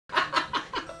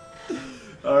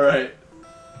Alright.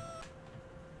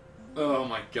 Oh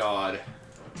my god.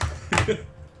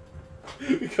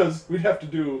 Because we'd have to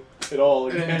do it all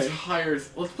again. An entire...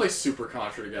 Let's play Super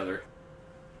Contra together.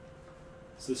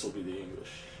 So this will be the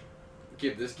English.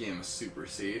 Give this game a Super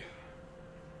C.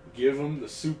 Give them the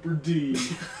Super D.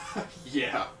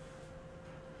 Yeah.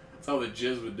 That's how the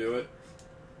Jizz would do it.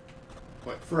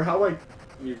 What? For how I...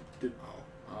 You did...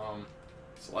 Oh.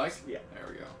 Select? Yeah. There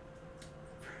we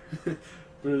go.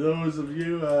 For those of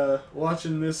you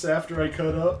watching this after I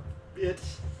cut up it,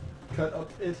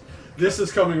 this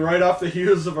is coming right off the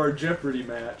heels of our Jeopardy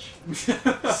match.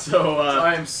 So,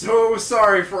 I am so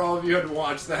sorry for all of you who had to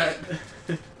watch that.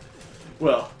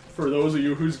 Well, for those of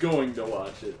you who's going to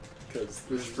watch it, because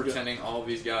We're just pretending all of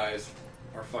these guys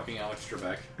are fucking Alex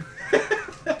Trebek.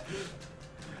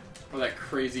 Or that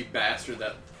crazy bastard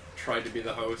that tried to be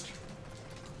the host.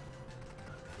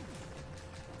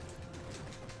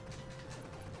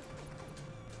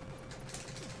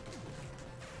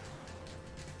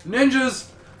 Ninjas!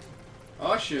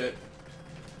 Oh shit.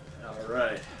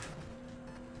 Alright.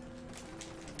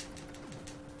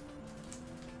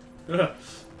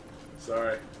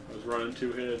 Sorry, I was running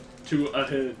too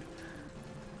ahead.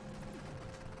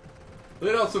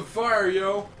 Let out some fire,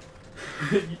 yo!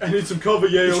 I need some cover,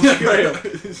 Yale.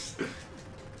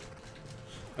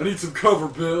 I need some cover,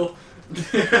 Bill.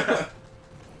 Oh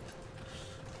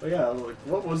yeah, like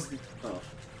what was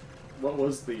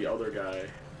the other guy?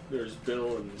 There's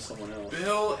Bill and someone else.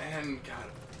 Bill and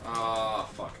God,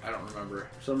 fuck, I don't remember.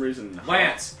 For some reason,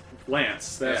 Lance.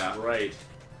 Lance, that's Yeah. right.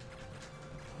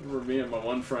 Remember me and my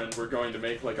one friend were going to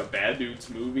make like a Bad Dudes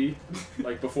movie,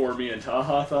 like before me and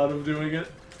Taha thought of doing it,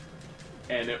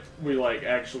 and we like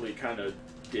actually kind of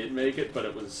did make it, but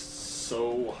it was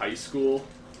so high school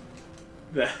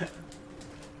that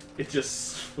it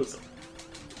just was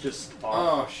just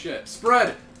off. Oh shit,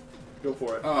 spread. Go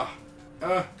for it.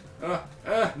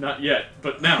 Not yet,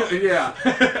 but now. Yeah.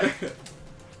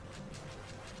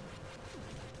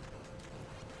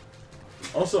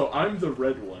 Also, I'm the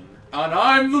red one. And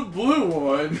I'm the blue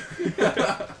one.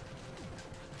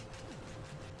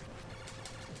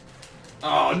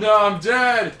 Oh no, I'm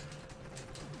dead.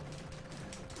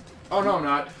 Oh no, I'm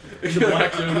not. The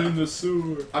black dude in the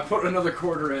sewer. I put another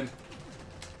quarter in.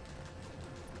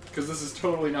 Because this is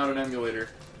totally not an emulator.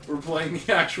 We're playing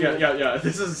the actual... Yeah.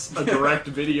 This is a direct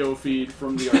video feed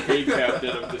from the arcade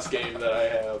cabinet of this game that I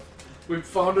have. We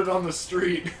found it on the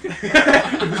street.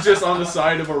 It was just on the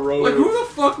side of a road. Like, who the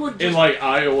fuck would just... In, like,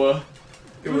 Iowa.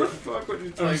 Who the fuck would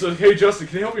just, I like... was like, hey, Justin,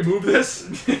 can you help me move this?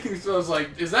 So I was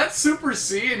like, is that Super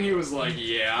C? And he was like,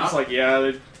 yeah. It's like,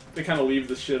 yeah, they kind of leave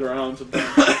this shit around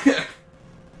sometimes.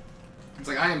 It's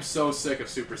like, I am so sick of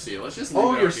Super C. Let's just leave it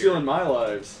Oh, out you're here. stealing my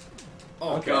lives.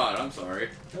 Oh, Okay. God, I'm sorry.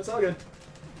 That's all good.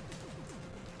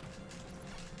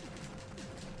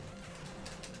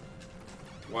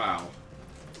 Wow.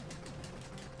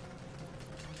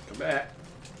 Come back.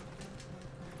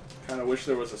 Kind of wish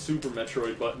there was a Super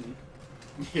Metroid button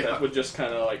Yeah. that would just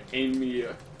kind of like aim me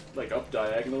like up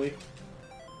diagonally.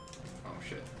 Oh,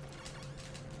 shit.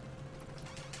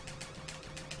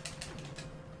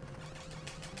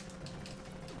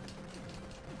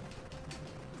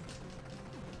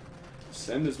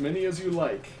 Send as many as you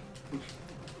like.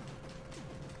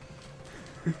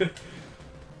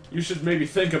 You should maybe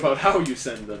think about how you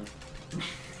send them.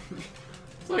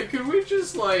 It's like, could we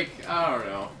just, like, I don't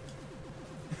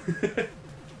know.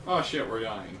 Oh, shit, we're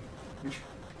dying.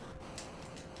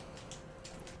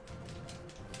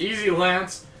 Easy,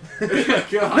 Lance.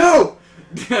 God. No!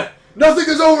 Nothing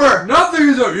is over! Nothing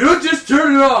is over. You don't just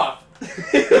turn it off.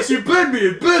 Yes, you've been me.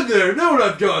 You've been there. Know what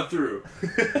I've gone through.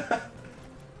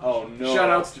 Oh no.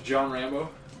 Shoutouts to John Rambo.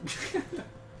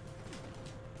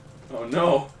 Oh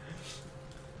no.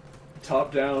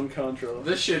 Top down Contra.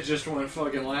 This shit just went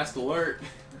fucking last alert.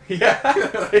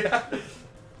 Yeah.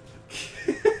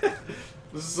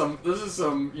 This is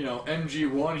some, you know,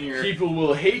 MG1 here. People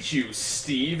will hate you,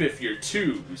 Steve, if you're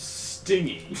too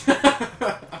stingy.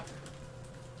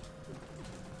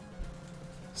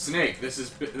 Snake, this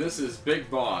is Big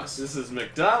Boss. This is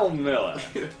McDonald Miller.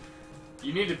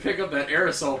 You need to pick up that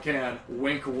aerosol can.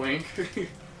 Wink, wink.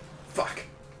 Fuck.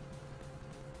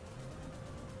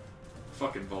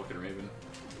 Fucking Vulcan Raven.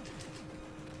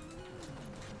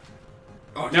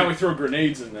 Oh, Now dude, we throw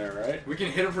grenades in there, right? we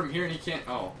can hit him from here and he can't.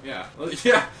 Oh, yeah.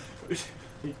 Yeah.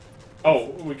 Oh,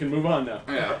 we can move on now.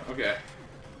 Yeah, okay.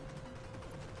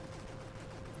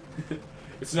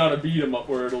 It's not a beat 'em up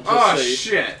where it'll just Oh, say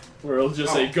shit. where it'll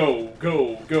just say go,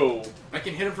 go, go. I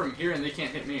can hit him from here and they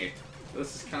can't hit me.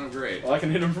 This is kind of great. Well, I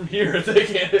can hit them from here if they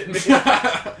can't hit me.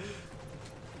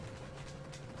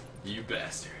 You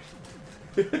bastard.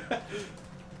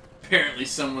 Apparently,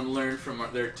 someone learned from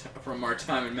from our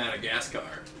time in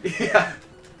Madagascar. Yeah.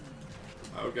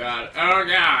 Oh god! Oh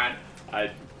god!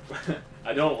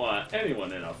 I don't want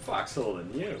anyone in a foxhole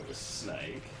than you,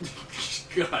 Snake.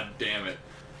 God damn it!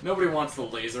 Nobody wants the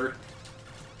laser.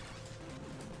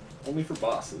 Only for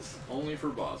bosses. Only for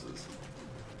bosses.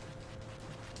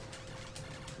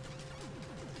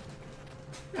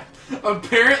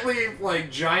 Apparently, like,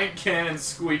 giant cannons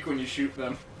squeak when you shoot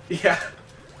them. Yeah.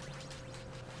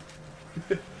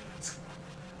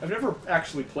 I've never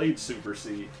actually played Super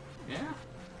C. Yeah,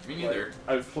 me neither.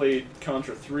 Like, I've played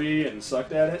Contra 3 and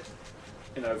sucked at it,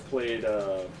 and I've played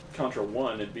Contra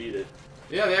 1 and beat it.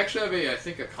 Yeah, they actually have I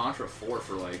think a Contra 4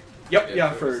 for, like... Yep,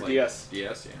 yeah, for like, DS.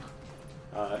 DS,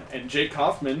 yeah. And Jake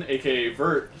Kaufman, aka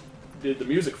Vert, did the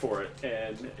music for it,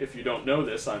 and if you don't know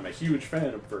this, I'm a huge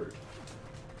fan of Vert.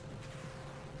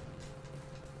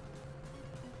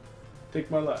 Take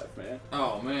my life, man.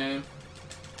 Oh, man.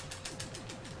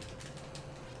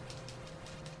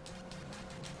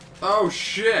 Oh,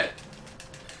 shit!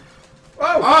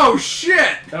 Oh! Oh,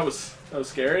 shit! That was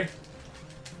scary.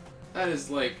 That is,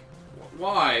 like,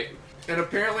 why? And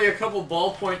apparently a couple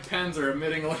ballpoint pens are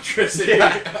emitting electricity.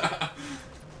 Yeah.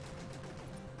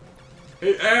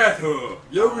 Hey, Arthur!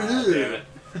 You over Damn here! it.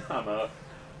 I'm out.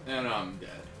 And I'm dead.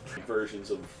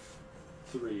 Versions of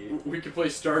 3. We could play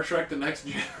Star Trek The Next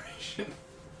Generation.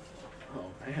 Oh,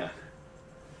 man.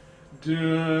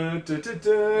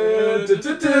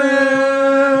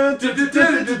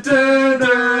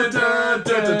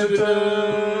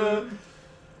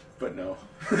 But no.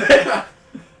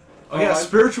 Oh yeah,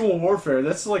 spiritual warfare.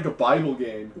 That's like a Bible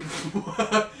game.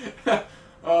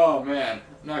 Oh man,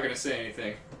 I'm not gonna say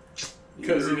anything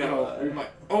because you know we might.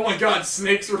 Oh my God,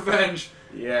 Snake's Revenge.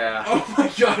 Yeah. Oh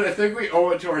my God, I think we owe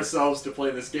it to ourselves to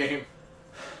play this game.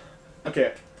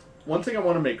 Okay, one thing I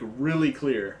want to make really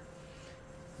clear,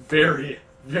 very,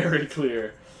 very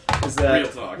clear, is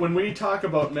that when we talk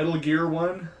about Metal Gear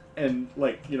 1, and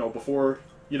like, you know, before,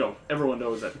 you know, everyone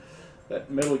knows that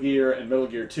Metal Gear and Metal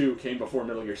Gear 2 came before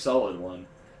Metal Gear Solid 1,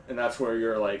 and that's where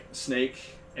you're like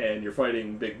Snake and you're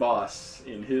fighting Big Boss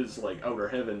in his like Outer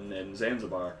Heaven and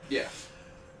Zanzibar. Yeah.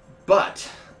 But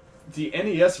the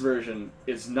NES version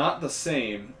is not the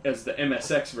same as the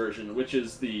MSX version, which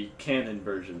is the canon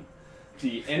version.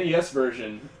 The NES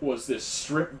version was this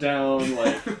stripped down,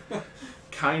 like,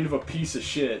 kind of a piece of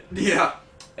shit. Yeah.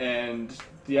 And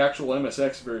the actual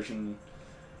MSX version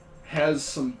has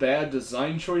some bad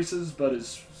design choices, but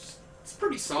it's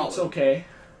pretty solid. It's okay.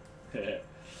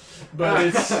 but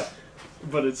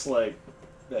it's like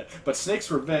that. But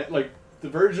Snake's Revenge, like, the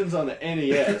versions on the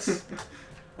NES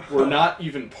were not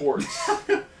even ports.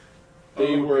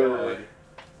 They were... God.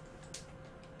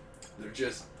 They're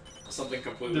just something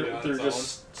completely on They're its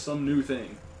just own. some new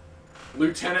thing.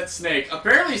 Lieutenant Snake.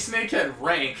 Apparently Snake had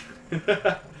rank.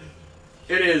 It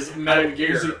is Metal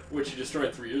Gear, which you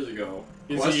destroyed 3 years ago.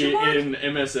 Is he in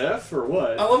MSF or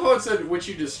what? I love how it said, which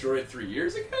you destroyed 3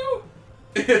 years ago?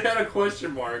 It had a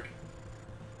question mark.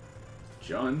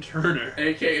 John Turner.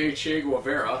 A.K.A. Che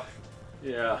Guevara.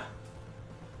 Yeah.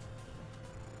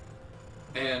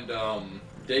 And,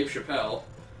 Dave Chappelle.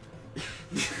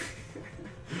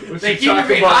 They keep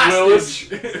me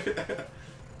hostage.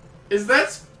 Is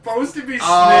that supposed to be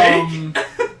Snake?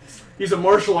 He's a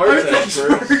martial arts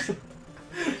expert.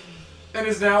 And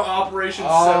is now Operation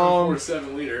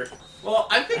 747 leader. Well,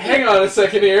 I think... Hang on a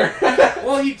second here.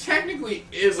 Well, he technically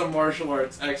is a martial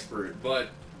arts expert, but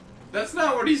that's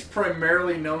not what he's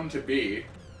primarily known to be.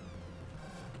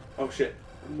 Oh, shit.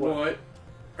 What?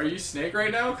 Are you Snake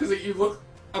right now? Because you look...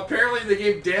 Apparently they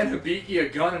gave Dan Hibiki a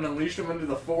gun and unleashed him into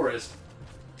the forest.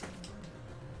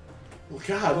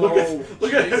 God, look at him.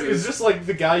 It's just like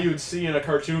the guy you'd see in a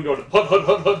cartoon going, hut, hut,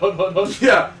 hut, hut, hut, hut, hut.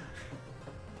 Yeah.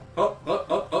 Up,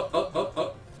 up, up, up, up, up,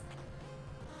 up.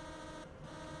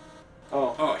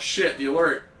 Oh. Oh, shit, the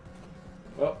alert.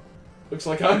 Well, looks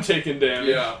like I'm taking damage.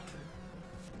 Yeah.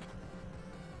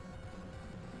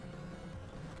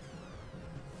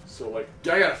 So, like...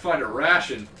 I gotta find a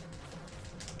ration.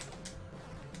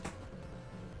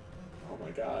 Oh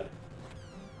my god.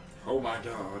 Oh my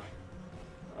god.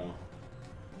 Oh.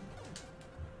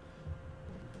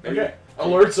 Maybe. Okay.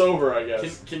 Alert's over, I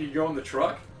guess. Can you go in the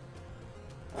truck?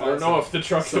 I don't know if the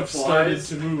truck has started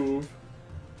to move.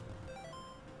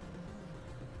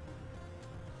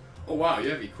 Oh wow, you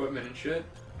have equipment and shit?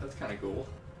 That's kinda cool.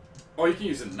 Oh, you can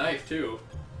use a knife too.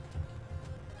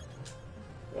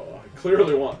 Well, I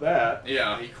clearly want that.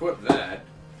 Yeah, equip that.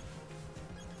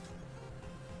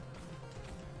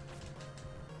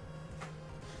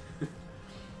 You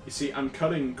see, I'm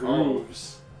cutting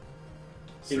grooves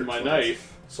in my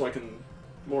knife so I can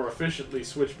more efficiently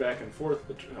switch back and forth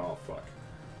between... Oh, fuck.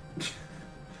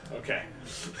 Okay.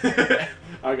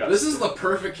 I got This is the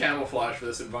perfect camouflage for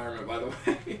this environment, by the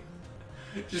way.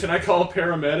 Can I call a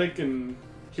paramedic and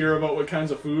hear about what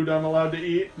kinds of food I'm allowed to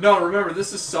eat? No, remember,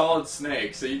 this is Solid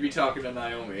Snake, so you'd be talking to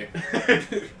Naomi.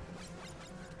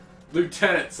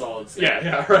 Lieutenant Solid Snake.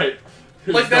 Yeah, right.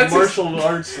 Who's Like, the that's martial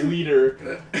arts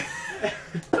leader.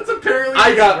 That's apparently...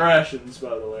 I got rations,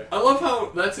 by the way. I love how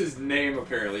that's his name,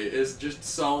 apparently, is just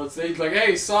Solid Snake. Like,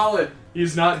 hey, Solid.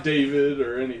 He's not David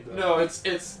or anything. No,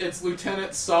 it's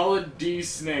Lieutenant Solid D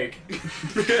Snake.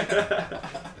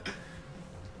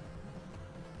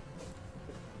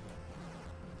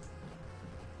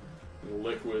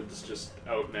 Liquid's just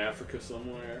out in Africa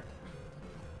somewhere.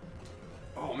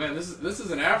 Oh man, this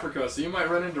is in Africa, so you might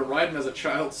run into Raiden as a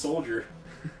child soldier.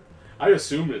 I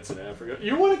assume it's in Africa.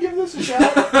 You want to give this a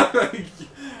shot?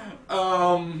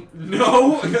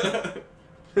 No.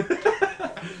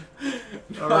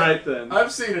 Alright then.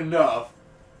 I've seen enough.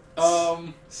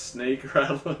 Snake,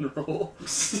 rattle, and roll.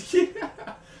 Yeah.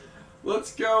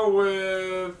 Let's go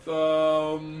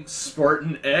with,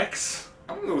 Spartan X?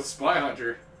 I'm gonna go with Spy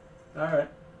Hunter. Alright.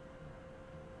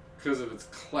 Because of its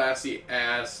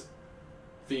classy-ass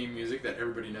theme music that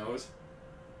everybody knows.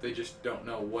 They just don't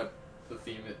know what the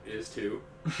theme it is to.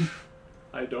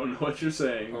 I don't know what you're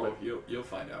saying. Oh, but... you'll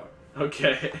find out.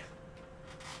 Okay.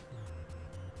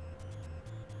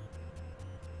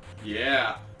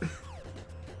 Yeah.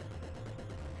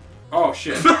 Oh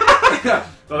shit. Well,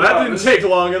 that didn't take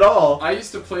long at all. I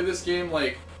used to play this game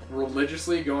like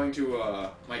religiously, going to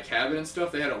my cabin and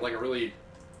stuff. They had a really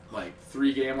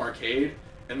 3-game arcade,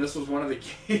 and this was one of the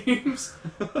games.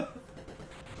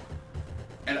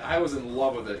 And I was in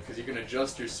love with it because you can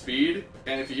adjust your speed,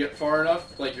 and if you get far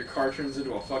enough, like your car turns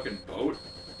into a fucking boat.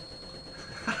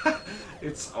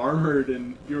 It's armored,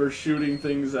 and you're shooting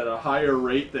things at a higher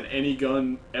rate than any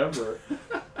gun ever.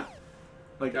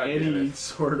 Like God any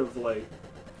sort of I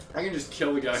can just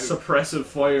kill the guy who... suppressive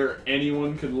fire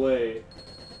anyone could lay.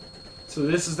 So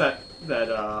this is that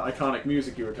iconic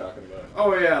music you were talking about.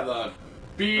 Oh yeah, the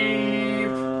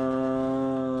beep.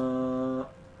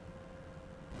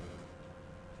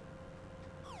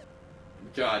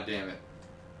 God damn it.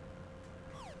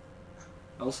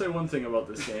 I'll say one thing about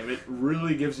this game. It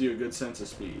really gives you a good sense of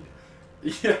speed.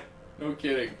 Yeah, no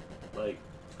kidding. Like...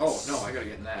 Oh, no, I gotta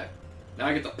get in that. Now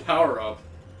I get the power up.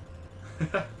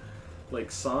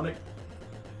 Like, Sonic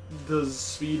does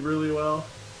speed really well.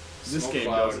 This Smoke game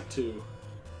cloud. does it too.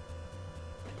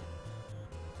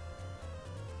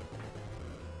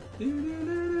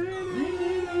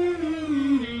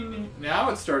 Now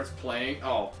it starts playing.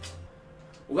 Oh.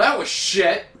 Well, that was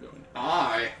shit.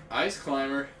 Ice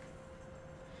Climber.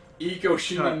 Eco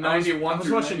Shima 91 I was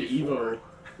through watching 94. Evo,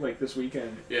 like, this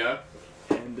weekend. Yeah.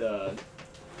 And,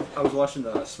 I was watching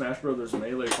the Smash Brothers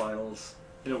Melee finals,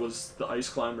 and it was the Ice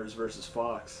Climbers versus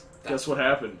Fox. Guess what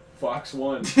happened? Fox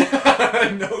won.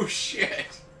 No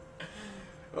shit.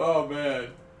 Oh, man.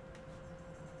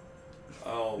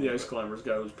 Oh, The Ice Climbers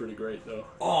guy was pretty great, though.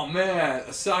 Oh, man.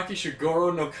 Asaki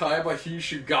Shigoro no Kaiba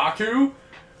Hishigaku?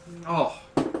 Oh.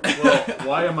 Well,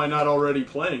 why am I not already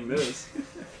playing this?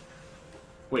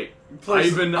 Wait.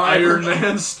 Ivan Iron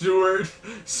Man Stewart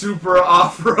Super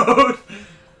Off-Road?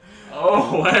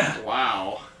 Oh, wow.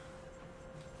 Wow.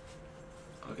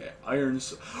 Okay,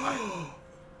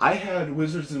 I had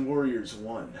Wizards and Warriors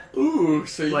 1. Ooh,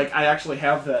 so you... Like, I actually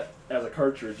have that as a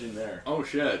cartridge in there. Oh,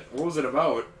 shit. What was it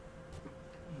about?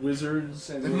 Wizards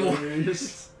and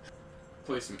Warriors.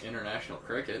 Play some international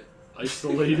cricket.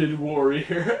 Isolated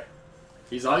Warrior.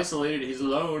 He's isolated, he's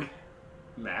alone.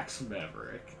 Max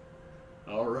Maverick.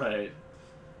 Alright.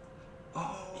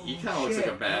 Oh, He kind of looks like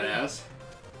a badass.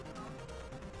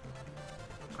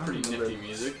 Pretty nifty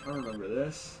music. I remember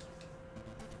this.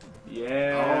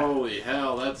 Yeah. Holy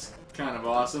hell, that's kind of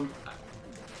awesome.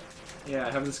 Yeah,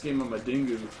 I have this game on my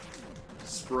Dingu.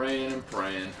 Spraying and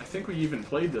praying. I think we even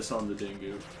played this on the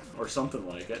Dingu. Or something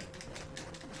like it.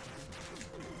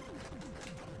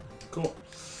 Cool.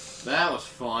 That was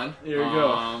fun. There you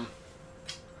go.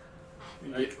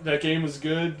 That game is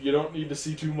good. You don't need to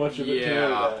see too much of it to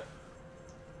know that.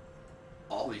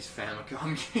 All these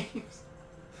Famicom games.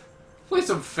 Play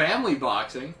some family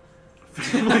boxing.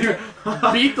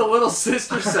 Beat the little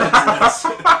sister senseless.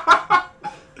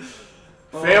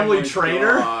 Family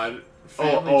trainer? God.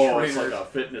 Family Trainer. trainer. It's like a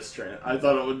fitness trainer. I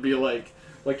thought it would be like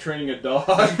training a dog.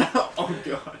 Oh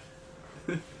god.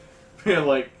 Yeah,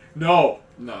 like, no.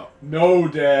 No. No,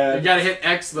 Dad. You gotta hit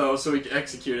X though so we can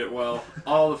execute it well.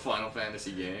 All the Final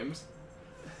Fantasy games.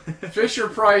 Fisher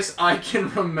Price, I can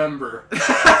remember.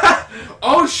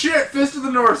 Oh shit, Fist of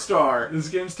the North Star. This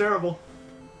game's terrible.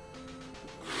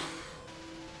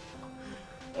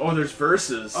 Oh, there's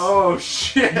verses. Oh You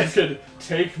shit! could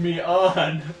take me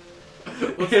on.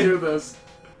 Let's do this.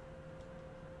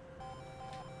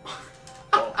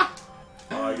 Oh,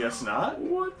 I guess not.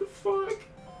 What the fuck?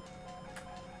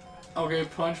 Okay,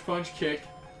 punch, punch, kick,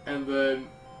 and then.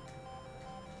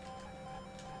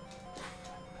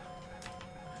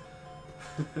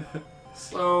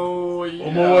 So yeah.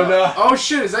 Omoana. Oh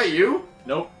shit! Is that you?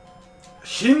 Nope.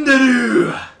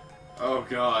 Shinderu. Oh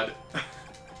god.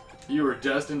 You were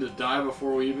destined to die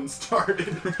before we even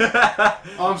started. Oh,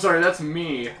 I'm sorry, that's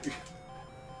me.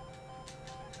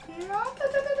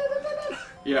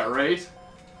 Yeah, right?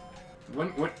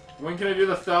 When can I do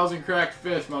the 1,000 cracked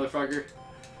fist, motherfucker?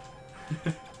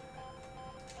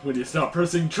 When you stop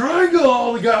pressing triangle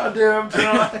all the goddamn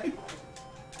time.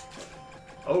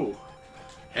 Oh.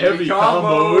 Heavy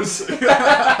combos.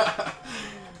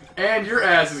 And your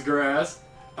ass is grass.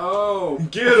 Oh.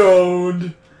 Get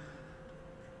owned.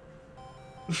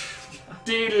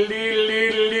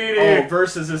 Oh,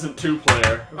 Versus isn't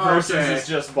two-player. Versus Okay. is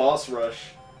just boss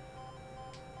rush.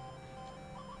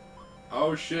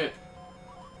 Oh shit.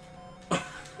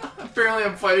 Apparently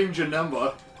I'm fighting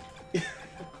Janemba.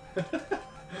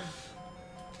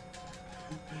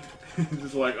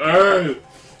 Just like, hey,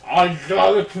 I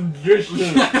got a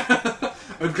condition.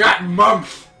 I've got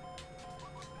mumps.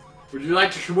 Would you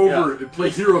like to come over and play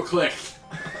Hero Click?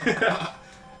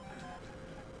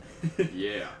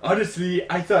 Yeah. Honestly,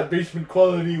 I thought basement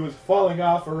quality was falling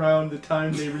off around the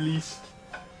time they released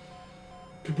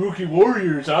Kabuki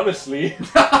Warriors, honestly.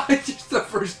 Just the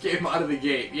first game out of the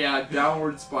gate. Yeah,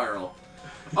 downward spiral.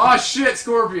 Oh shit,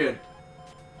 Scorpion!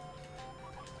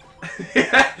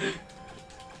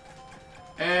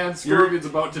 And Scorpion's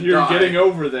about to die. You're getting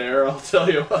over there, I'll tell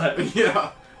you what.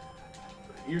 Yeah.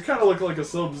 You kind of look like a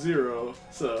Sub-Zero,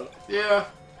 so... Yeah.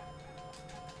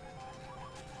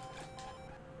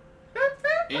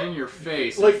 In your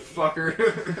face, like, you fucker.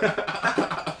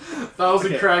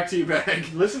 1,000 crack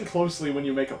teabag. Listen closely when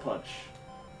you make a punch.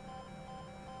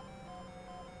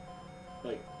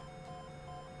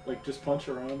 Like just punch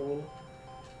around a little.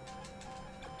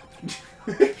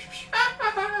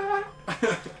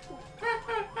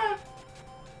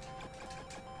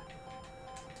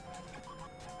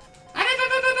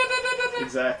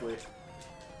 Exactly.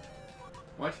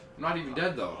 What? I'm not even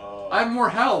dead though. I I have more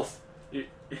health.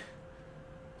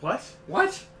 What?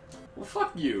 What? Well,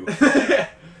 fuck you.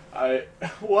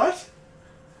 What?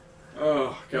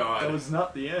 Oh god. That was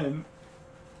not the end.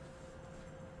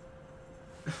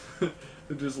 I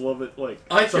just love it. Like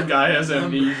some guy has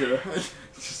amnesia.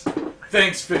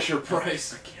 Thanks, Fisher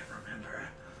Price. I can't remember.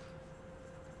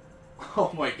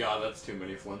 Oh my god, that's too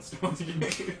many Flintstones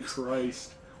games.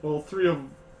 Christ. Well, 3 of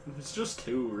them. It's just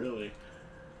 2, really.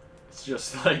 It's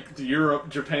just like the Europe,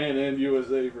 Japan, and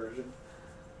USA version.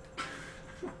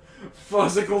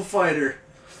 Physical Fighter.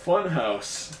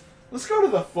 Funhouse. Let's go to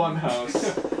the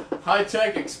Funhouse.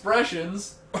 High-Tech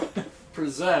Expressions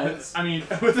presents... I mean,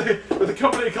 with a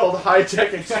company called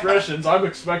High-Tech Expressions, I'm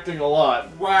expecting a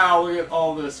lot. Wow, look at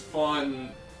all this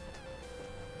fun.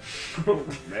 Oh,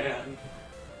 man.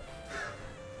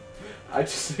 I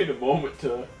just need a moment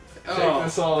to take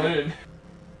this all in.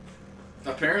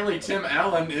 Apparently Tim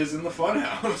Allen is in the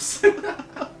Funhouse.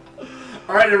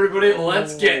 Alright everybody,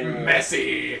 let's get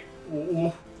messy!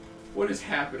 What is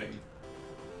happening?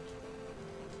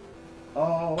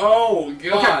 Oh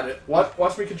god! Okay.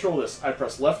 Watch me control this. I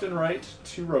press left and right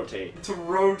to rotate. To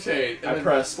rotate. And I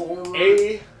press forward.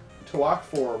 A to walk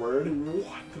forward.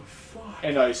 What the fuck?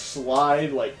 And I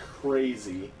slide like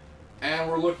crazy. And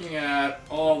we're looking at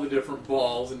all the different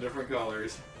balls in different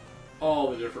colors. All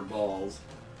the different balls.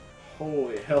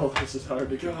 Holy hell, this is hard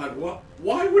to get. God, what?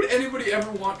 Why would anybody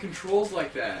ever want controls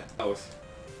like that?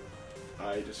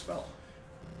 I just fell.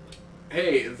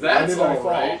 Hey, that's Why did I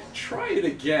alright. fall? Try it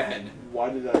again. Why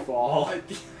did I fall?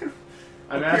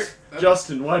 I'm asking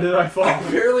Justin, why did I fall?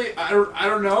 Apparently, I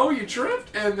don't know. You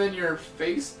tripped, and then your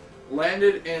face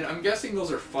landed, and I'm guessing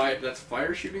those are that's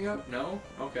fire shooting up. No,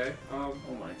 okay. Oh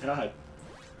my god.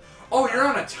 Oh, you're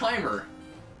on a timer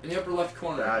in the upper left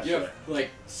corner. Gotcha. You have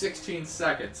like 16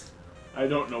 seconds. I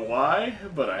don't know why,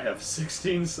 but I have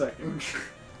 16 seconds.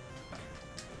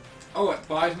 Oh, it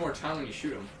buys more time when you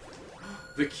shoot them.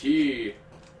 The key.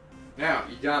 Now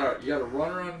you gotta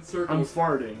run around in circles. I'm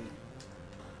farting.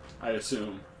 I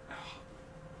assume.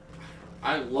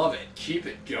 I love it. Keep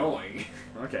it going.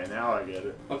 Okay, now I get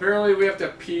it. Apparently, we have to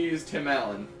appease Tim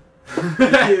Allen.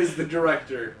 He is the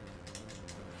director.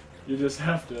 You just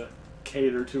have to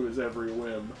cater to his every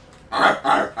whim. Arr,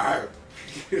 arr, arr.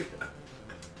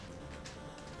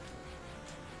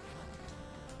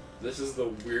 This is the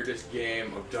weirdest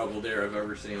game of Double Dare I've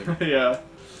ever seen. Yeah.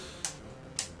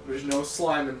 There's no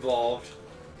slime involved.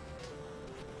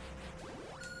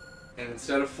 And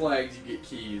instead of flags, you get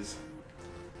keys.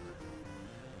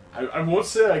 I won't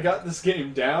say I got this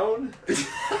game down,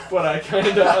 but I kind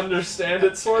of understand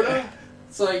it, sort of.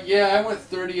 It's like, yeah, I went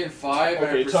 30 and 5. Okay,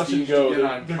 and I touch and prestiged go. to get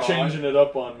on They're COD. changing it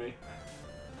up on me.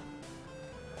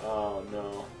 Oh,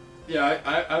 no. Yeah,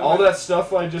 I All that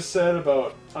stuff I just said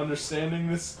about understanding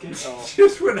this game, oh,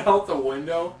 just went out the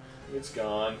window. it's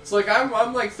gone. It's like,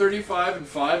 I'm like 35 and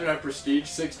 5 and I prestige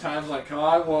 6 times on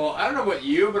COD. Well, I don't know about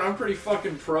you, but I'm pretty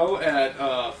fucking pro at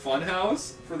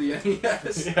Funhouse for the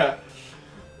NES. Yeah.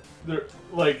 They're,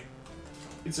 like,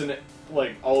 it's an,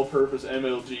 like, all-purpose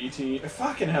MLG team.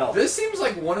 Fucking hell. This seems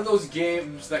like one of those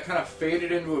games that kind of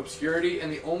faded into obscurity,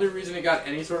 and the only reason it got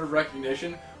any sort of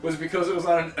recognition was because it was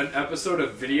on an episode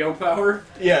of Video Power.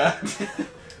 Yeah.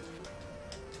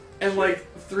 And, like,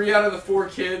 3 out of the 4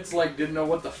 kids, like, didn't know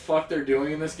what the fuck they're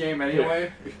doing in this game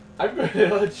anyway. I'm going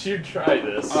to let you try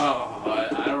this. Oh,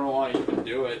 I don't want to even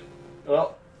do it.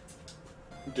 Well,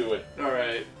 do it.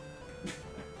 Alright.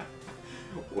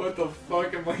 What the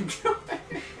fuck am I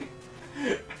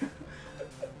doing?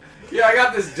 Yeah, I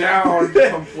got this down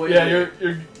completely. Yeah,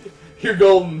 you're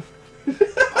golden.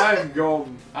 I'm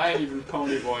golden. I ain't even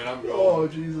pony boy and I'm golden. Oh,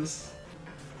 Jesus.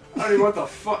 I don't even what the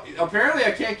fuck. Apparently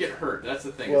I can't get hurt. That's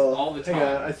the thing. Well, it's all the time.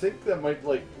 hang on. I think that might,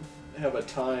 like, have a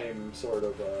time sort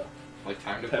of, Like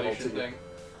time depletion penalty. thing.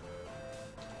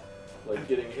 like,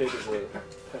 getting hit is a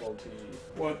penalty.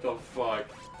 What the fuck?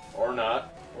 Or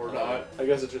not. Or not. I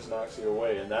guess it just knocks you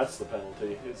away, and that's the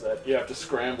penalty, is that you have to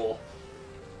scramble.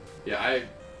 Yeah,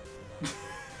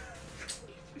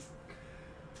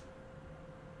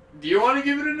 Do you want to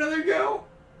give it another go?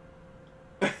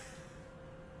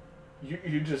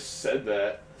 You just said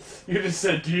that. You just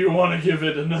said, do you want to give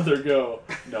it another go?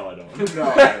 No, I don't.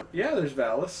 No. Yeah, there's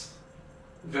Valis.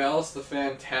 Valis the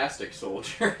Fantastic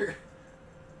Soldier.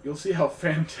 You'll see how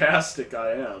fantastic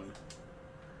I am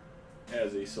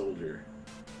as a soldier.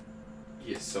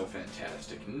 He is so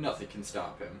fantastic. Nothing can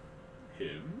stop him.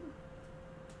 Him?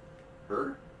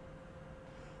 Her?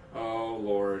 Oh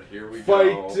lord, here we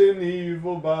go. Fighting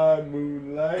evil by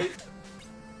moonlight.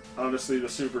 Honestly, the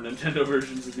Super Nintendo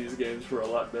versions of these games were a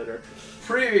lot better.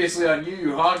 Previously on Yu Yu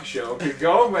Hakusho,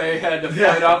 Kagome had to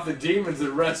fight off the demons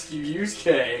and rescue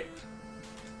Yusuke.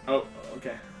 Oh,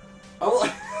 okay. Oh,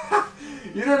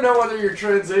 you don't know whether you're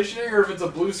transitioning or if it's a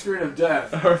blue screen of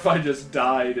death. Or if I just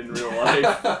died in real life.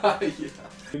 Yeah.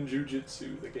 In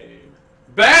Jujutsu, the game.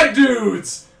 Bad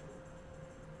dudes!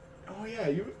 Oh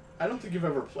yeah, I don't think you've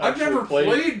ever I've never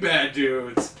played Bad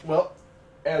Dudes. Well,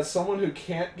 as someone who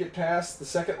can't get past the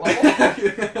second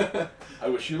level, I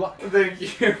wish you luck.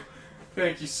 Thank you.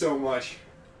 Thank you so much.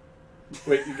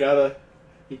 Wait, you gotta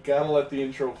let the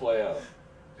intro play out.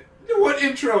 What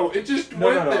intro? It just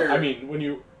went there. I mean, when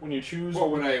you choose. Well,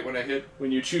 when I hit.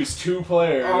 When you choose 2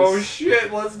 players. Oh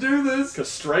shit! Let's do this. Because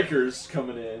Striker's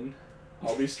coming in.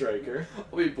 I'll be Striker.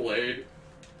 I'll be Blade.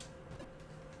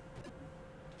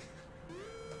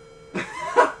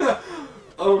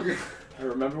 Oh god. I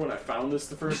remember when I found this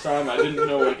the first time. I didn't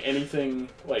know like anything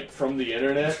like from the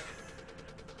internet.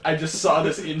 I just saw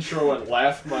this intro and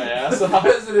laughed my ass The off.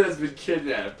 president has been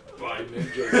kidnapped by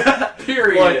ninjas.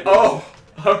 Period. Like, oh,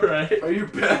 alright. Are you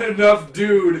bad enough,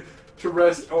 dude, to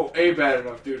rescue? Oh, a bad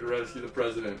enough dude to rescue the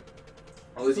president.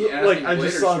 Oh, is he asking Like, I Blade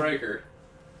just or saw- Striker?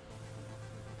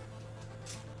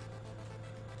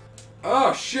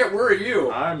 Oh shit! Where are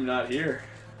you? I'm not here.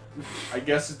 I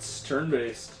guess it's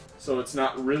turn-based, so it's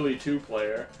not really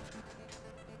 2-player.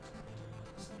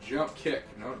 Jump kick.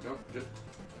 No, just.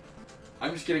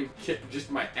 I'm just getting kicked,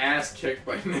 just my ass kicked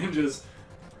by ninjas.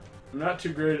 I'm not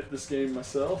too great at this game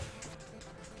myself,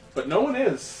 but no one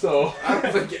is, so... I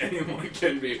don't think anyone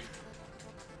can be.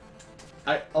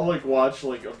 I'll like watch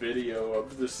like a video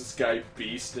of this guy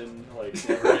beasting, like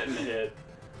never getting hit.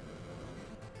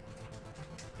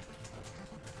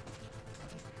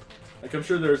 Like I'm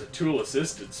sure there's a tool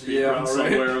assisted speedrun Yeah, right.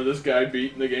 somewhere of this guy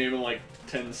beating the game in like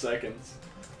 10 seconds.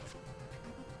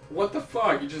 What the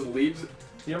fuck? He just leaves.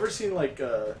 You ever seen like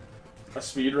a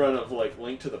speedrun of like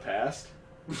Link to the Past?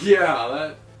 Yeah,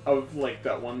 that. Of like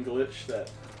that one glitch that...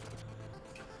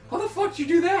 How the fuck did you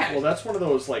do that? Well, that's one of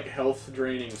those like health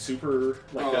draining super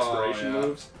like desperation yeah.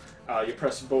 moves. You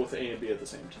press both A and B at the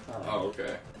same time. Oh,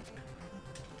 okay.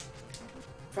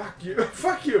 Fuck you!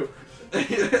 Fuck you!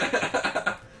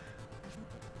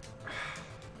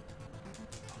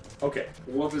 Okay.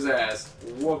 Whoop his ass.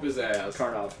 Whoop his ass.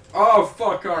 Karnov. Oh,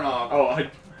 fuck Karnov. Oh, I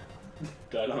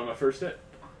died on my first hit.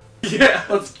 Yeah,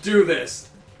 let's do this.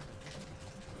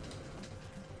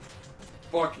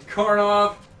 fucking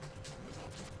Karnov.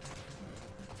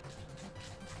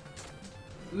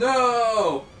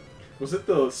 No! Was it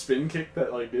the spin kick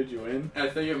that, like, did you in? I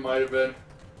think it might have been.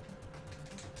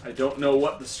 I don't know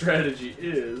what the strategy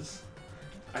is.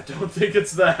 I don't think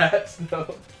it's that,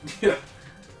 no. Yeah.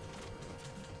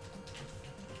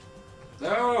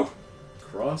 No!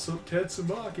 Cross up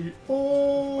Tatsumaki.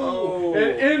 Oh! Oh.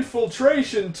 And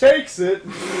infiltration takes it!